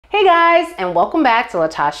Hey guys, and welcome back to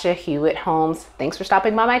Latasha Hewitt Homes. Thanks for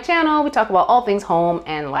stopping by my channel. We talk about all things home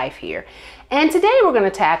and life here. And today we're going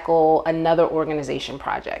to tackle another organization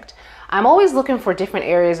project. I'm always looking for different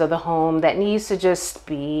areas of the home that needs to just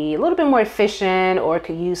be a little bit more efficient or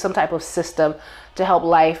could use some type of system to help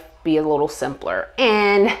life be a little simpler.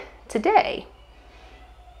 And today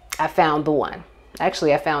I found the one.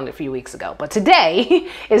 Actually, I found it a few weeks ago, but today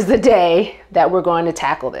is the day that we're going to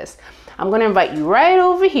tackle this. I'm going to invite you right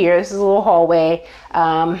over here. This is a little hallway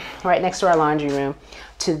right next to our laundry room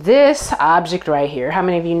to this object right here. How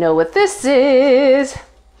many of you know what this is?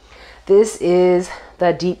 This is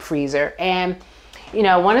the deep freezer. And you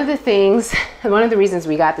know, one of the reasons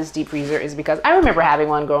we got this deep freezer is because I remember having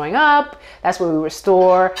one growing up. That's where we would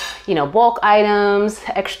store, you know, bulk items,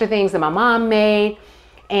 extra things that my mom made.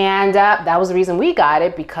 And that was the reason we got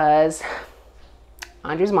it, because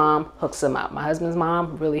Andre's mom hooks them up. My husband's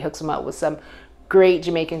mom really hooks them up with some great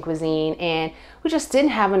Jamaican cuisine, and we just didn't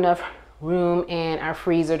have enough room in our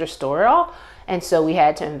freezer to store it all, and so we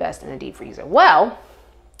had to invest in a deep freezer. Well,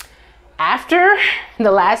 after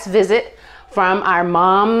the last visit from our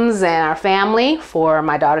moms and our family for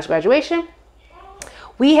my daughter's graduation,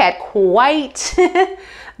 we had quite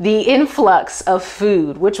the influx of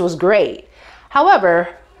food, which was great.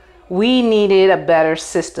 However, we needed a better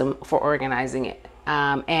system for organizing it.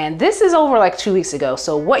 And this is over like 2 weeks ago.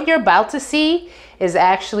 So what you're about to see is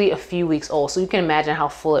actually a few weeks old. So you can imagine how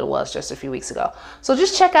full it was just a few weeks ago. So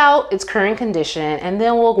just check out its current condition, and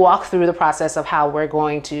then we'll walk through the process of how we're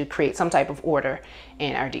going to create some type of order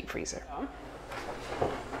in our deep freezer.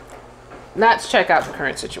 Let's check out the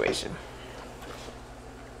current situation.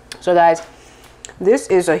 So guys, this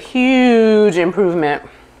is a huge improvement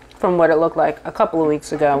from what it looked like a couple of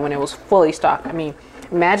weeks ago when it was fully stocked. I mean,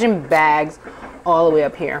 imagine bags all the way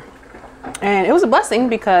up here. And it was a blessing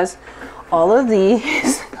because all of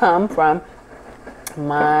these come from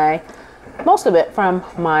most of it from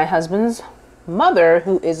my husband's mother,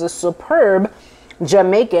 who is a superb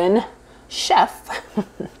Jamaican chef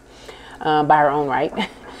by her own right.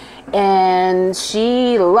 And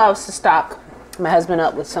she loves to stock my husband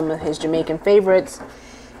up with some of his Jamaican favorites.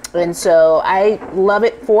 And so I love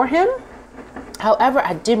it for him. However,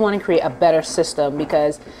 I did want to create a better system,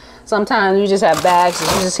 because sometimes you just have bags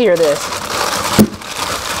and you just hear this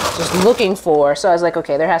just looking for. So I was like,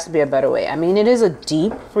 okay, there has to be a better way. I mean, it is a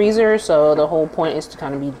deep freezer, so the whole point is to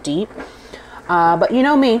kind of be deep. But you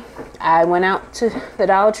know me, I went out to the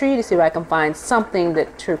Dollar Tree to see if I can find something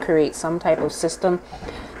to create some type of system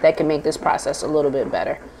that can make this process a little bit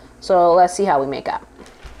better. So let's see how we make out.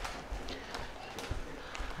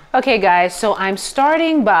 Okay guys, so I'm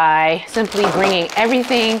starting by simply bringing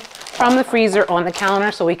everything from the freezer on the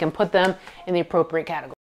counter so we can put them in the appropriate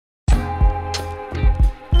category.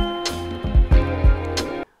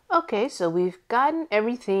 Okay, so we've gotten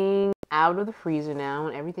everything out of the freezer now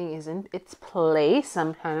and everything is in its place.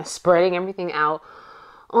 I'm kind of spreading everything out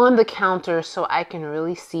on the counter so I can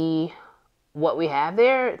really see what we have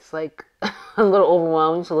there. It's like a little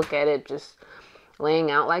overwhelming to look at it just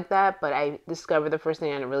laying out like that, but I discovered the first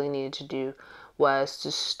thing I really needed to do was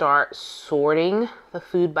to start sorting the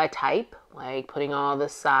food by type, like putting all the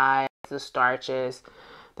sides, the starches,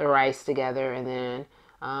 the rice together, and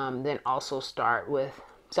then also start with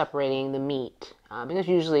separating the meat, because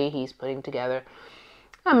usually he's putting together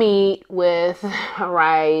a meat with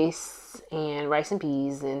rice and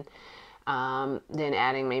peas, and then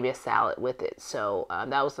adding maybe a salad with it. So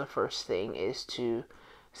that was the first thing, is to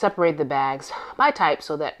separate the bags by type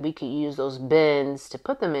so that we could use those bins to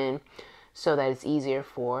put them in so that it's easier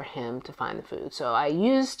for him to find the food. So I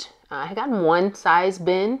had gotten one size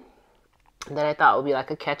bin that I thought would be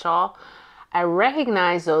like a catch-all. I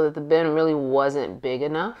recognized though that the bin really wasn't big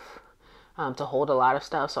enough to hold a lot of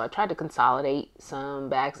stuff. So I tried to consolidate some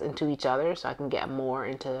bags into each other so I can get more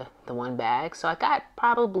into the one bag. So I got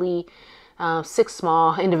probably 6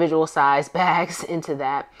 small individual size bags into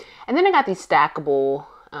that. And then I got these stackable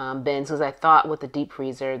bins, because I thought with the deep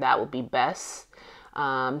freezer that would be best,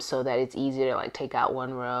 so that it's easier to like take out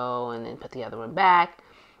one row and then put the other one back.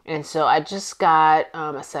 And so I just got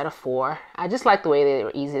a set of 4. I just like the way they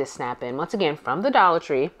were easy to snap in. Once again, from the Dollar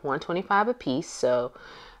Tree, $1.25 a piece. So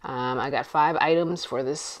I got 5 items for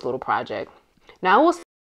this little project. Now it was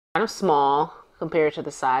kind of small compared to the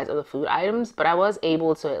size of the food items, but I was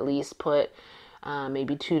able to at least put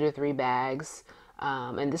maybe 2 to 3 bags.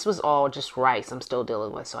 And this was all just rice I'm still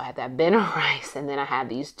dealing with. So I had that bin of rice, and then I had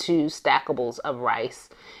these 2 stackables of rice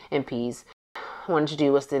and peas. What I wanted to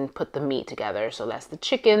do was then put the meat together. So that's the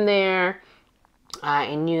chicken there.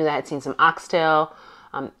 I knew that I had seen some oxtail,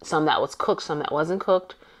 some that was cooked, some that wasn't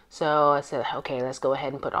cooked. So I said, okay, let's go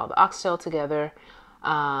ahead and put all the oxtail together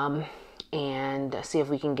and see if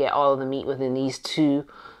we can get all of the meat within these two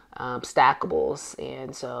stackables.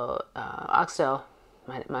 And so oxtail,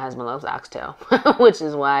 my husband loves oxtail, which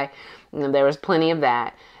is why there was plenty of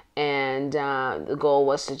that. And the goal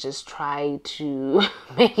was to just try to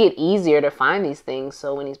make it easier to find these things.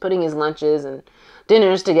 So when he's putting his lunches and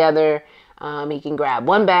dinners together, he can grab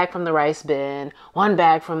one bag from the rice bin, one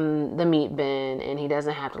bag from the meat bin, and he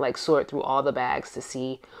doesn't have to like sort through all the bags to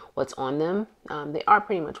see what's on them. They are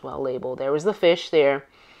pretty much well labeled. There was the fish there.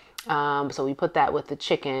 So we put that with the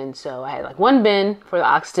chicken. So I had like one bin for the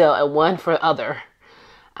oxtail and one for other.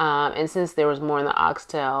 And since there was more in the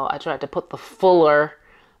oxtail, I tried to put the fuller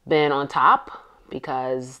bin on top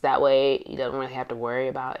because that way you don't really have to worry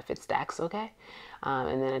about if it stacks okay.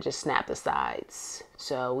 And then I just snapped the sides.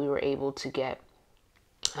 So we were able to get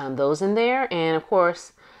those in there. And of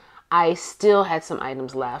course, I still had some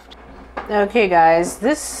items left. Okay guys,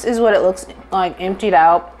 this is what it looks like emptied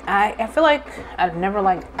out. I feel like I've never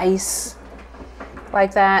liked ice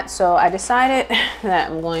like that. So I decided that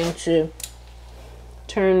I'm going to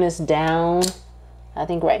turn this down. I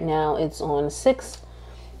think right now it's on 6.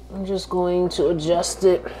 I'm just going to adjust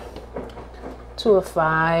it to a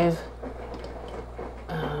 5.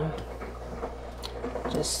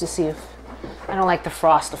 Just to see if I don't like the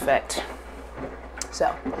frost effect. So,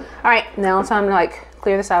 all right, now it's time to like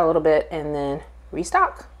clear this out a little bit and then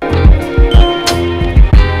restock.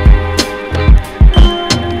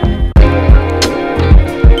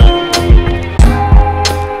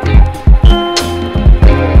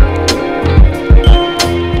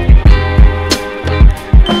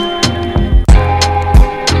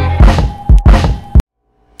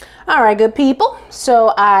 All right, good people.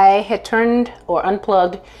 So I had turned or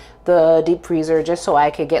unplugged the deep freezer just so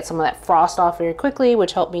I could get some of that frost off very quickly,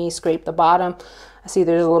 which helped me scrape the bottom. I see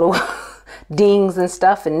there's a little dings and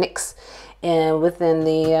stuff and nicks and within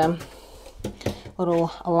the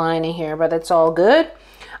little lining here, but it's all good.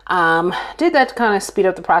 Did that to kind of speed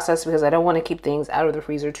up the process because I don't want to keep things out of the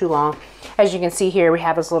freezer too long. As you can see here, we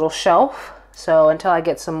have this little shelf. So until I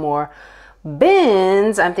get some more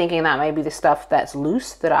bins, I'm thinking that might be the stuff that's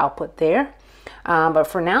loose that I'll put there. But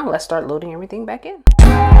for now, let's start loading everything back in.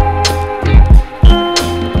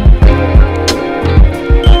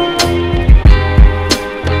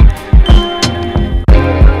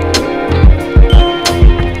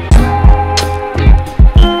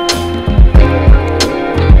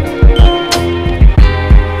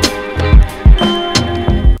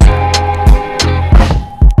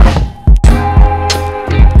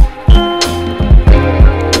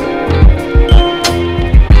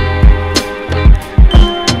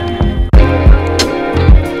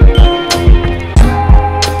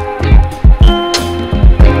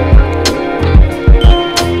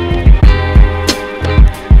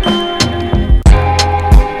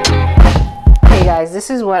 This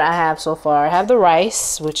is what I have so far. I have the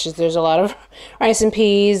rice, which is, there's a lot of rice and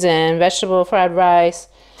peas and vegetable fried rice,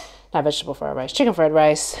 not vegetable fried rice, chicken fried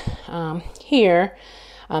rice here.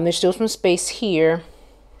 There's still some space here.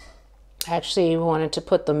 I actually wanted to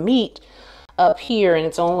put the meat up here in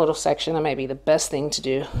its own little section. That might be the best thing to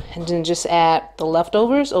do. And then just add the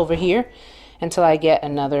leftovers over here until I get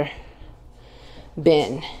another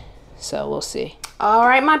bin. So we'll see. All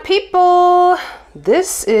right, my people,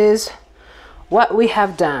 this is what we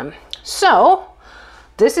have done. So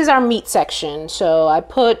this is our meat section. So I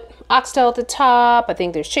put oxtail at the top. I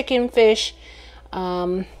think there's chicken, fish,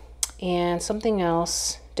 and something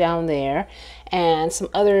else down there, and some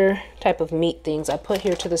other type of meat things I put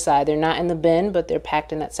here to the side. They're not in the bin, but they're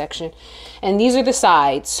packed in that section. And these are the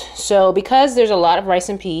sides. So because there's a lot of rice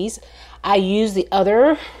and peas, I use the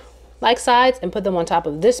other like sides and put them on top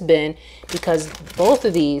of this bin because both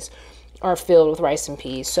of these are filled with rice and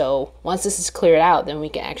peas. So once this is cleared out, then we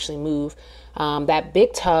can actually move that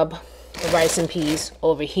big tub of rice and peas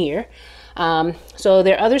over here. So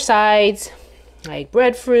there are other sides like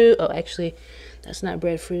breadfruit. Oh, actually, that's not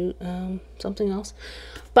breadfruit, something else.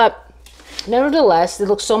 But nevertheless, it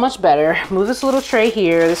looks so much better. Move this little tray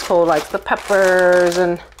here. This holds like the peppers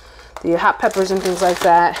and the hot peppers and things like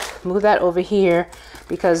that. Move that over here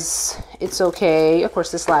because it's okay. Of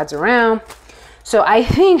course, this slides around. So I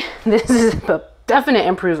think this is a definite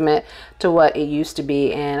improvement to what it used to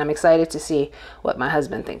be, and I'm excited to see what my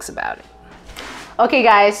husband thinks about it. Okay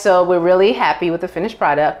guys, so we're really happy with the finished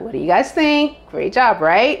product. What do you guys think? Great job,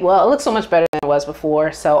 right? Well, it looks so much better than it was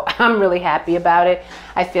before, so I'm really happy about it.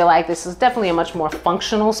 I feel like this is definitely a much more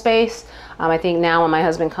functional space. I think now when my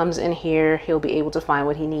husband comes in here, he'll be able to find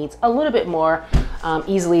what he needs a little bit more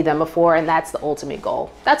easily than before, and that's the ultimate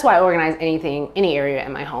goal. That's why I organize anything, any area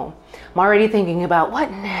in my home. I'm already thinking about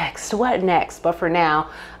what next, but for now,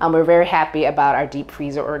 we're very happy about our deep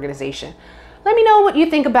freezer organization. Let me know what you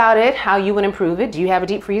think about it, how you would improve it. Do you have a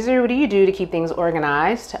deep freezer? What do you do to keep things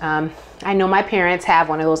organized? I know my parents have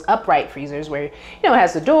one of those upright freezers where, you know, it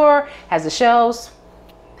has the door, has the shelves,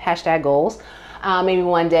 hashtag goals, maybe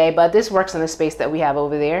one day, but this works in the space that we have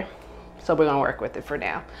over there. So we're gonna work with it for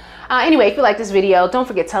now. Anyway, if you like this video, don't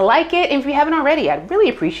forget to like it. And if you haven't already, I'd really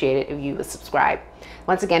appreciate it if you would subscribe.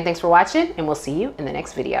 Once again, thanks for watching, and we'll see you in the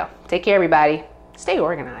next video. Take care, everybody. Stay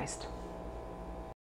organized.